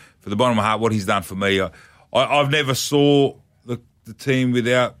for the bottom of my heart, what he's done for me. I've never saw the team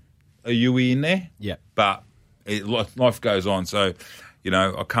without a Yui in there. Yeah. But life goes on. So,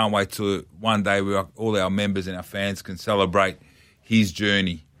 I can't wait till one day all our members and our fans can celebrate his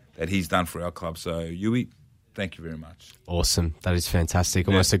journey that he's done for our club. So, Yui, thank you very much. Awesome. That is fantastic.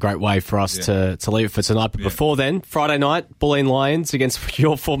 Almost a great way for us to leave it for tonight. But before then, Friday night, Bulleen Lions against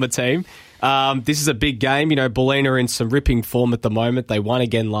your former team. This is a big game. Bulleen are in some ripping form at the moment. They won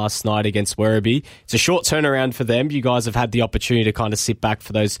again last night against Werribee. It's a short turnaround for them. You guys have had the opportunity to kind of sit back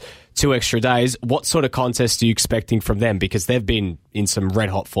for those 2 extra days. What sort of contest are you expecting from them? Because they've been in some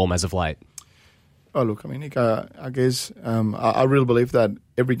red-hot form as of late. Oh, look, Nick, I guess I really believe that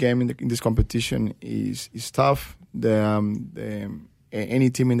every game in this competition is tough. Any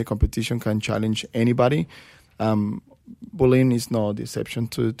team in the competition can challenge anybody. Bulleen is no exception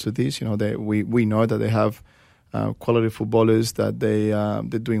to this. We know that they have quality footballers, that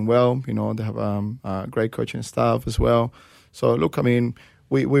they're doing well. They have a great coaching staff as well. So, look,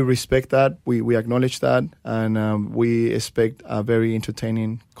 we respect that. We acknowledge that. And we expect a very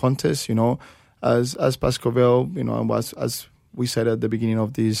entertaining contest, As Pascovel, as we said at the beginning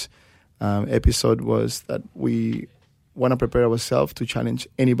of this episode, was that we want to prepare ourselves to challenge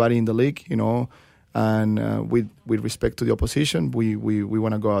anybody in the league, and with respect to the opposition, we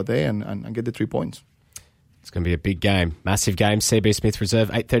want to go out there and get the 3 points. It's going to be a big game, massive game. CB Smith Reserve,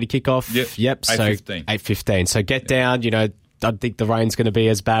 8:30 kickoff. Yep. So 8:15. So get down. I don't think the rain's going to be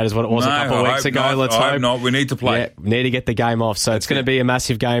as bad as what it was a couple of weeks ago. Let's hope. I hope not. We need to play. Yeah, need to get the game off. So it's going to be a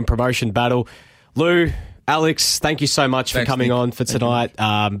massive game, promotion battle. Lou, Alex, thank you so much for coming on for tonight.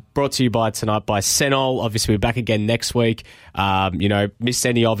 Brought to you by Senol. Obviously, we're back again next week. Missed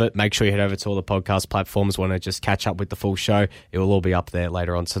any of it, make sure you head over to all the podcast platforms. Want to just catch up with the full show. It will all be up there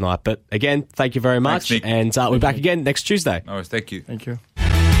later on tonight. But again, thank you very much. Thanks, and we're back again next Tuesday. All right, thank you. Thank you.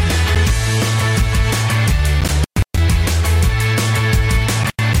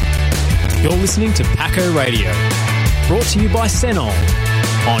 You're listening to Paco Radio. Brought to you by Senol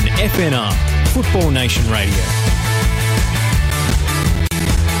on FNR, Football Nation Radio.